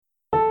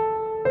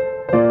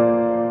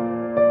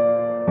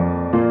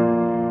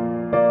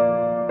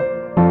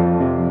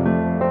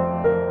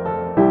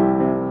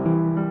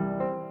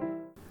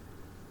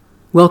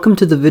Welcome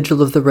to the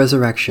Vigil of the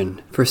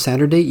Resurrection for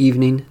Saturday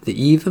evening, the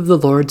eve of the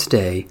Lord's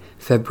Day,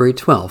 February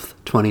 12th,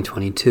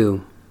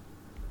 2022.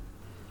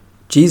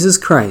 Jesus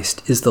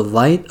Christ is the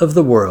light of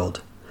the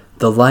world,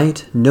 the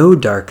light no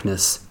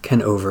darkness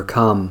can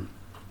overcome.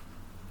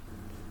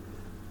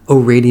 O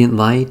radiant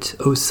light,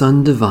 O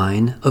Son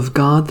divine, of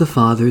God the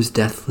Father's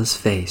deathless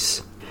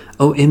face,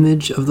 O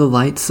image of the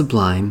light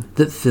sublime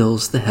that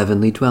fills the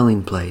heavenly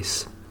dwelling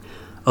place.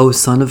 O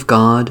Son of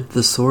God,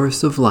 the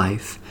source of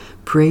life,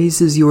 praise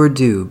is your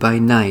due by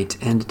night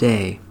and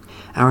day.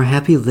 Our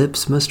happy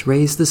lips must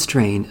raise the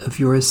strain of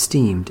your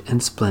esteemed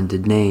and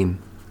splendid name.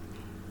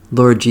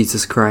 Lord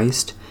Jesus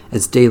Christ,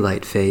 as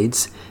daylight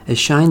fades, as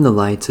shine the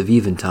lights of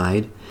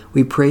eventide,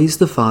 we praise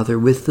the Father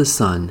with the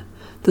Son,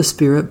 the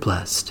Spirit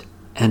blessed,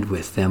 and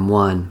with them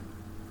one.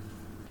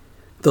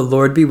 The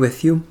Lord be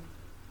with you.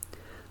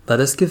 Let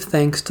us give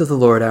thanks to the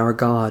Lord our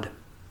God.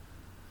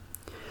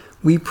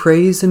 We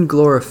praise and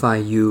glorify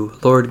you,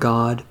 Lord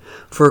God,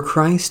 for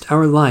Christ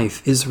our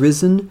life is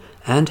risen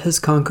and has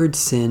conquered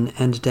sin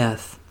and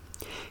death.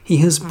 He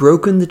has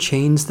broken the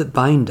chains that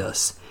bind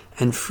us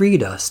and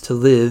freed us to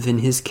live in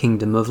his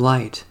kingdom of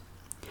light.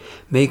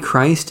 May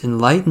Christ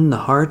enlighten the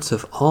hearts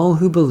of all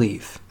who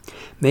believe.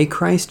 May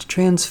Christ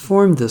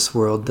transform this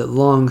world that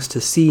longs to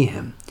see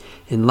him,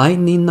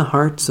 enlightening the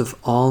hearts of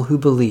all who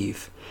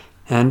believe,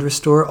 and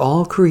restore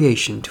all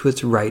creation to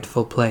its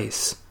rightful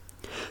place.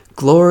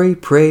 Glory,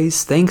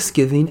 praise,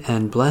 thanksgiving,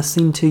 and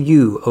blessing to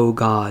you, O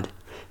God,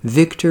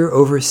 victor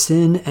over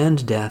sin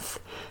and death,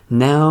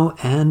 now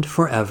and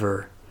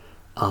forever.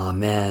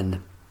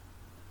 Amen.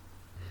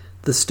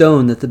 The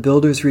stone that the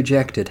builders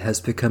rejected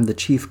has become the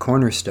chief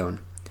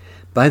cornerstone.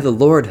 By the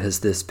Lord has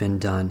this been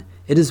done.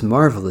 It is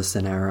marvelous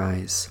in our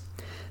eyes.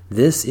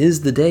 This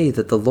is the day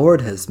that the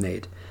Lord has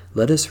made.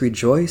 Let us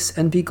rejoice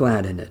and be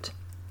glad in it.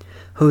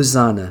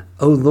 Hosanna,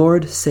 O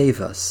Lord,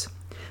 save us.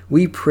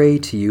 We pray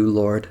to you,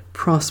 Lord,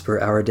 prosper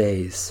our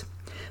days.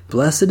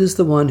 Blessed is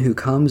the one who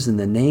comes in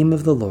the name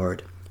of the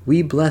Lord.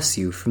 We bless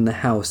you from the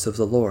house of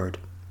the Lord.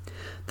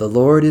 The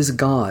Lord is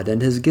God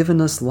and has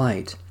given us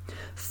light.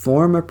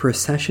 Form a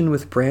procession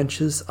with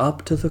branches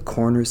up to the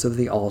corners of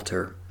the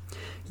altar.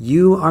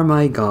 You are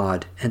my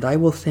God, and I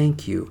will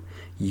thank you.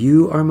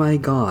 You are my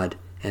God,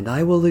 and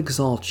I will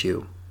exalt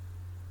you.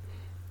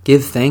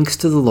 Give thanks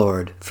to the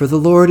Lord, for the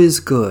Lord is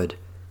good.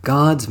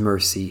 God's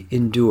mercy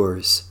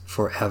endures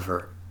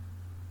forever.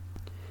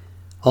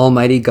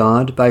 Almighty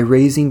God, by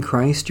raising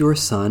Christ your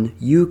Son,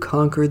 you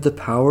conquered the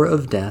power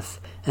of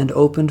death and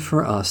opened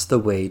for us the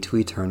way to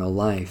eternal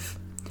life.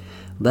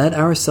 Let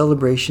our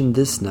celebration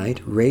this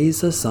night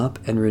raise us up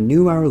and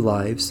renew our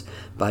lives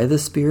by the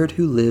Spirit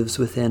who lives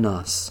within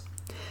us.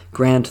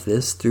 Grant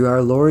this through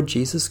our Lord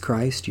Jesus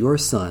Christ, your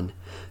Son,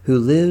 who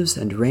lives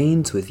and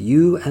reigns with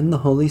you and the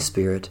Holy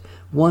Spirit,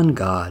 one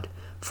God,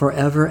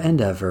 forever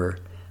and ever.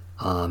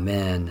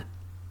 Amen.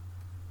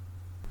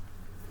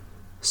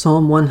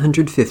 Psalm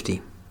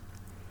 150.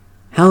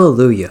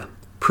 Hallelujah!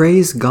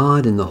 Praise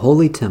God in the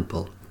holy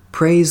temple.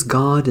 Praise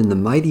God in the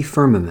mighty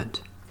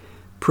firmament.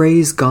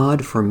 Praise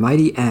God for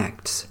mighty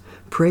acts.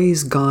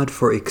 Praise God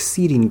for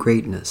exceeding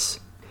greatness.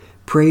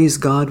 Praise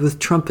God with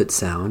trumpet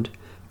sound.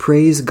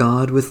 Praise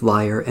God with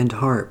lyre and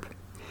harp.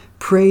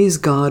 Praise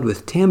God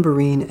with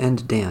tambourine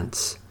and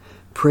dance.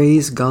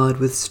 Praise God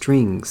with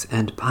strings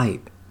and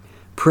pipe.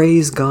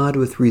 Praise God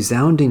with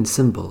resounding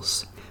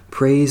cymbals.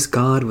 Praise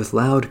God with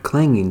loud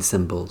clanging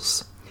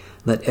cymbals.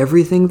 Let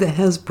everything that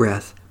has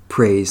breath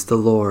praise the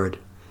Lord.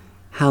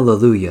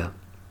 Hallelujah.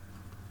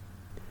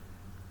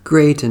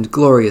 Great and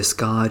glorious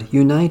God,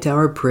 unite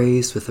our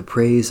praise with the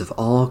praise of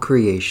all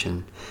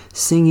creation,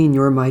 singing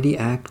your mighty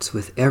acts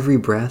with every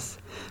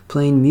breath,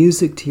 playing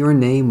music to your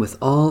name with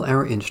all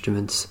our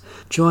instruments,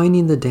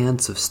 joining the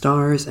dance of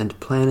stars and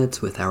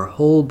planets with our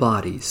whole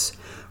bodies.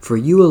 For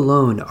you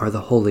alone are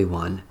the Holy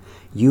One.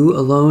 You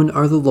alone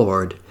are the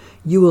Lord.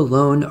 You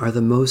alone are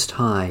the Most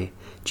High,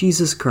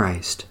 Jesus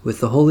Christ, with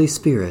the Holy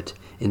Spirit,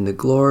 in the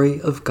glory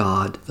of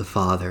God the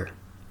Father.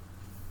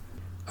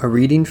 A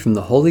reading from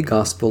the Holy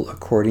Gospel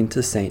according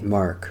to St.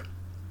 Mark.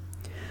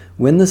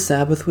 When the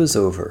Sabbath was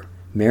over,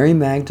 Mary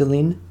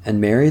Magdalene and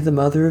Mary the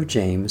mother of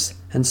James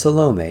and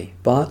Salome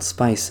bought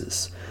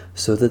spices,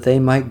 so that they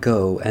might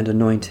go and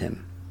anoint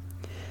him.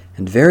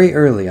 And very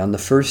early on the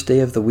first day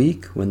of the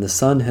week, when the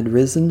sun had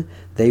risen,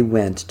 they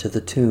went to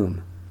the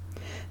tomb.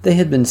 They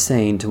had been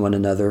saying to one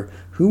another,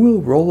 "Who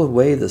will roll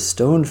away the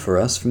stone for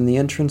us from the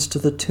entrance to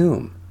the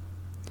tomb?"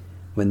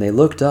 When they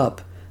looked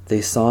up, they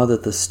saw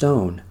that the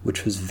stone,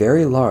 which was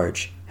very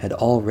large, had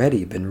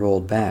already been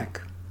rolled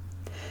back.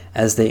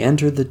 As they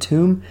entered the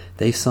tomb,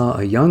 they saw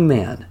a young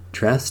man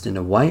dressed in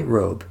a white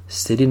robe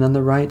sitting on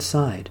the right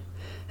side,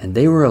 and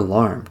they were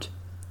alarmed.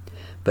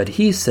 But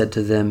he said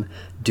to them,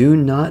 "Do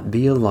not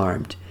be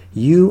alarmed.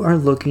 You are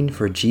looking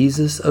for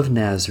Jesus of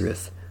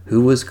Nazareth, who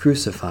was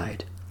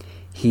crucified.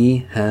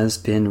 He has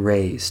been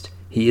raised.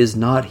 He is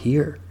not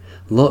here.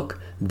 Look,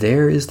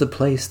 there is the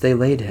place they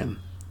laid him.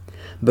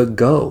 But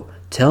go,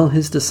 tell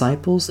his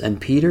disciples and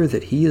Peter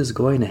that he is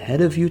going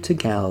ahead of you to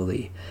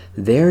Galilee.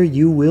 There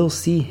you will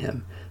see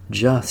him,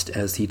 just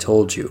as he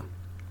told you.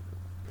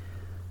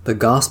 The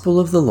Gospel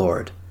of the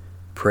Lord.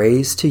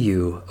 Praise to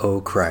you,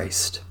 O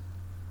Christ.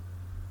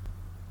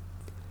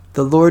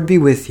 The Lord be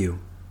with you.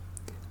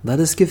 Let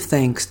us give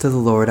thanks to the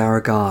Lord our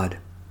God.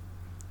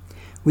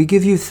 We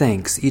give you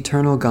thanks,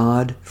 eternal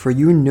God, for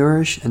you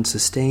nourish and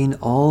sustain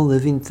all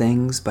living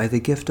things by the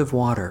gift of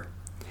water.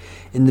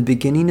 In the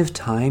beginning of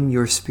time,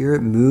 your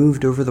Spirit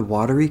moved over the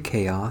watery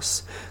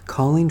chaos,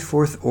 calling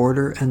forth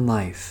order and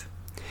life.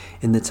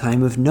 In the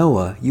time of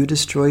Noah, you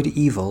destroyed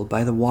evil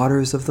by the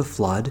waters of the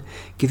flood,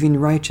 giving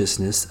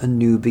righteousness a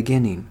new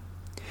beginning.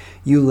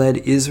 You led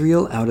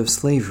Israel out of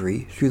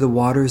slavery through the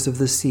waters of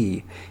the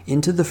sea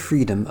into the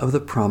freedom of the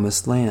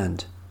promised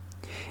land.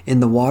 In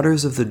the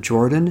waters of the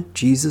Jordan,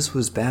 Jesus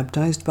was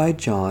baptized by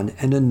John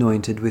and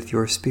anointed with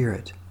your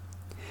Spirit.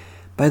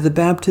 By the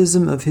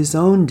baptism of his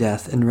own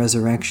death and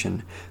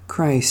resurrection,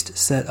 Christ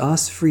set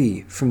us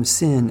free from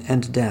sin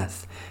and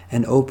death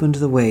and opened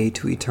the way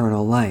to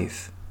eternal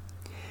life.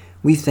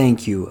 We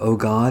thank you, O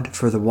God,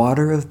 for the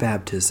water of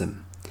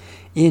baptism.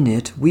 In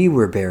it we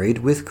were buried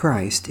with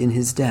Christ in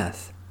his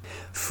death.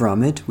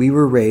 From it we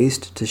were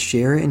raised to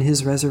share in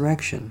his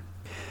resurrection.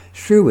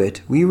 Through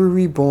it we were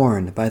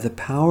reborn by the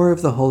power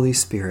of the Holy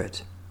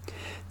Spirit.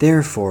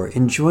 Therefore,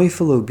 in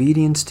joyful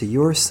obedience to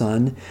your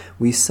Son,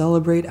 we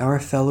celebrate our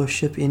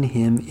fellowship in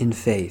him in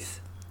faith.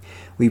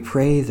 We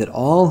pray that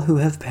all who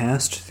have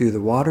passed through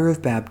the water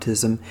of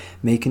baptism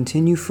may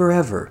continue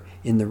forever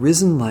in the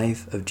risen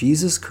life of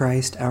Jesus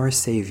Christ our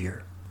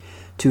Savior.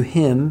 To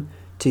him,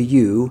 to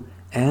you,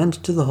 and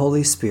to the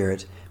Holy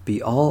Spirit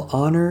be all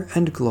honor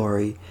and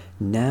glory,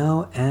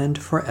 now and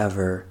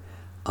forever.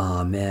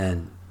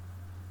 Amen.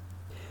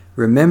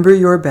 Remember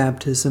your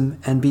baptism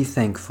and be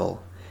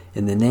thankful.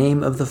 In the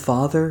name of the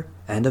Father,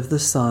 and of the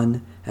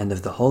Son, and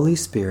of the Holy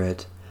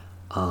Spirit.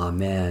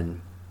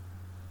 Amen.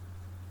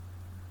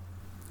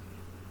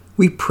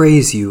 We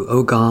praise you,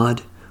 O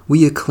God.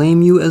 We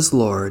acclaim you as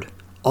Lord.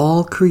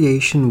 All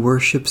creation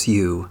worships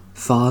you,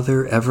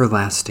 Father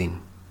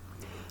everlasting.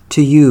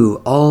 To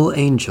you, all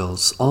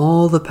angels,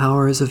 all the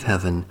powers of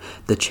heaven,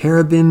 the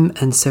cherubim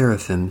and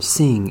seraphim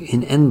sing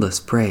in endless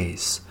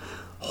praise.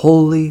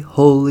 Holy,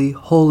 holy,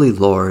 holy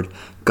Lord,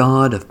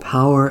 God of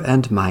power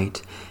and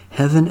might,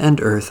 heaven and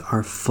earth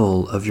are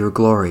full of your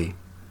glory.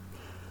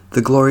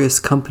 The glorious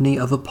company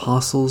of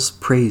apostles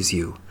praise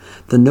you.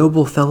 The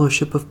noble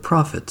fellowship of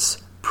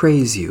prophets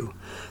praise you.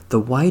 The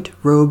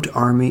white-robed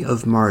army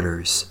of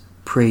martyrs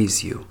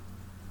praise you.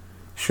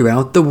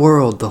 Throughout the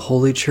world the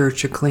Holy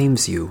Church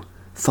acclaims you,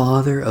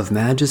 Father of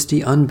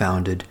majesty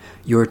unbounded,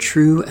 your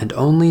true and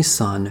only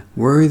Son,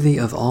 worthy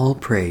of all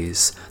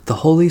praise, the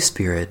Holy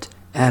Spirit,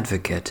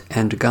 advocate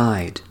and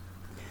guide.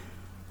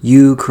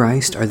 You,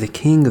 Christ, are the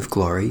King of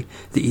glory,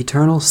 the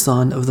eternal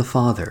Son of the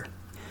Father.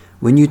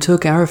 When you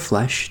took our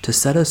flesh to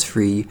set us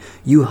free,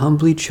 you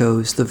humbly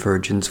chose the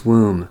Virgin's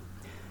womb.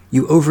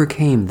 You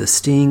overcame the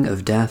sting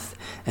of death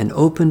and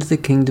opened the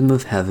kingdom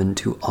of heaven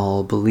to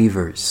all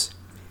believers.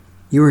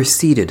 You are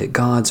seated at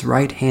God's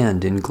right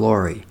hand in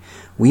glory.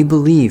 We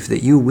believe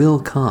that you will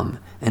come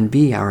and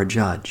be our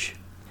judge.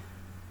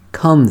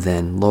 Come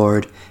then,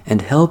 Lord,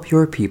 and help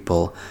your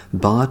people,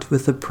 bought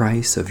with the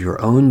price of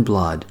your own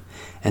blood,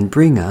 and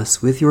bring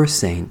us with your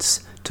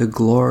saints to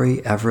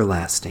glory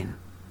everlasting.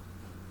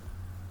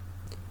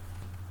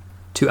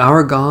 To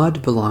our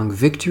God belong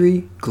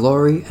victory,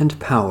 glory, and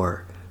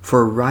power,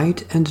 for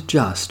right and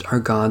just are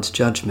God's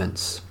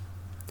judgments.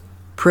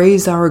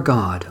 Praise our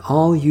God,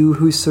 all you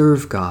who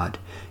serve God,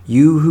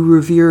 you who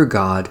revere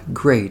God,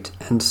 great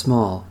and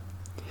small.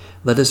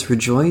 Let us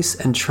rejoice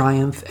and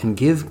triumph and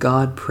give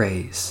God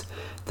praise.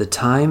 The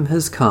time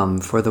has come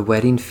for the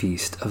wedding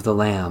feast of the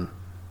Lamb.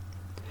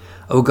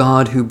 O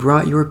God, who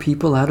brought your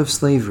people out of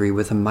slavery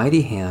with a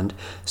mighty hand,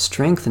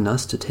 strengthen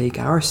us to take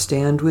our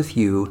stand with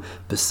you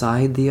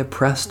beside the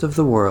oppressed of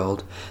the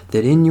world,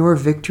 that in your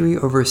victory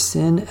over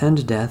sin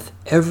and death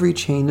every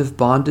chain of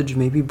bondage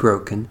may be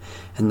broken,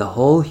 and the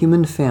whole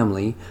human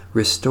family,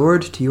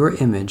 restored to your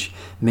image,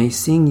 may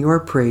sing your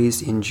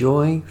praise in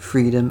joy,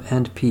 freedom,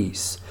 and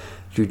peace.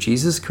 Through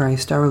Jesus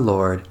Christ our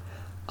Lord.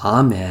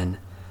 Amen.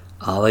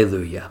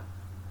 Alleluia.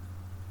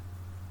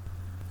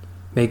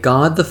 May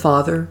God the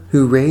Father,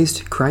 who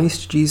raised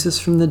Christ Jesus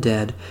from the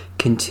dead,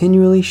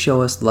 continually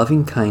show us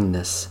loving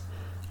kindness.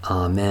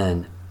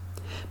 Amen.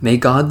 May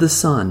God the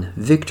Son,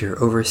 victor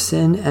over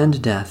sin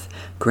and death,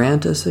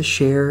 grant us a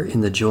share in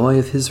the joy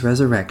of his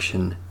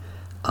resurrection.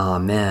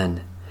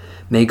 Amen.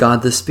 May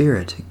God the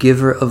Spirit,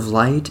 giver of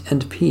light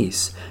and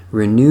peace,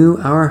 renew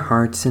our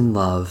hearts in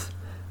love.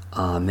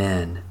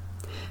 Amen.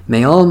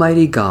 May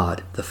Almighty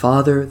God, the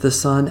Father, the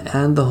Son,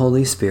 and the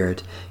Holy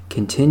Spirit,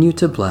 continue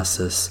to bless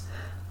us.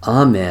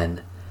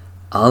 Amen.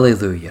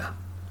 Alleluia.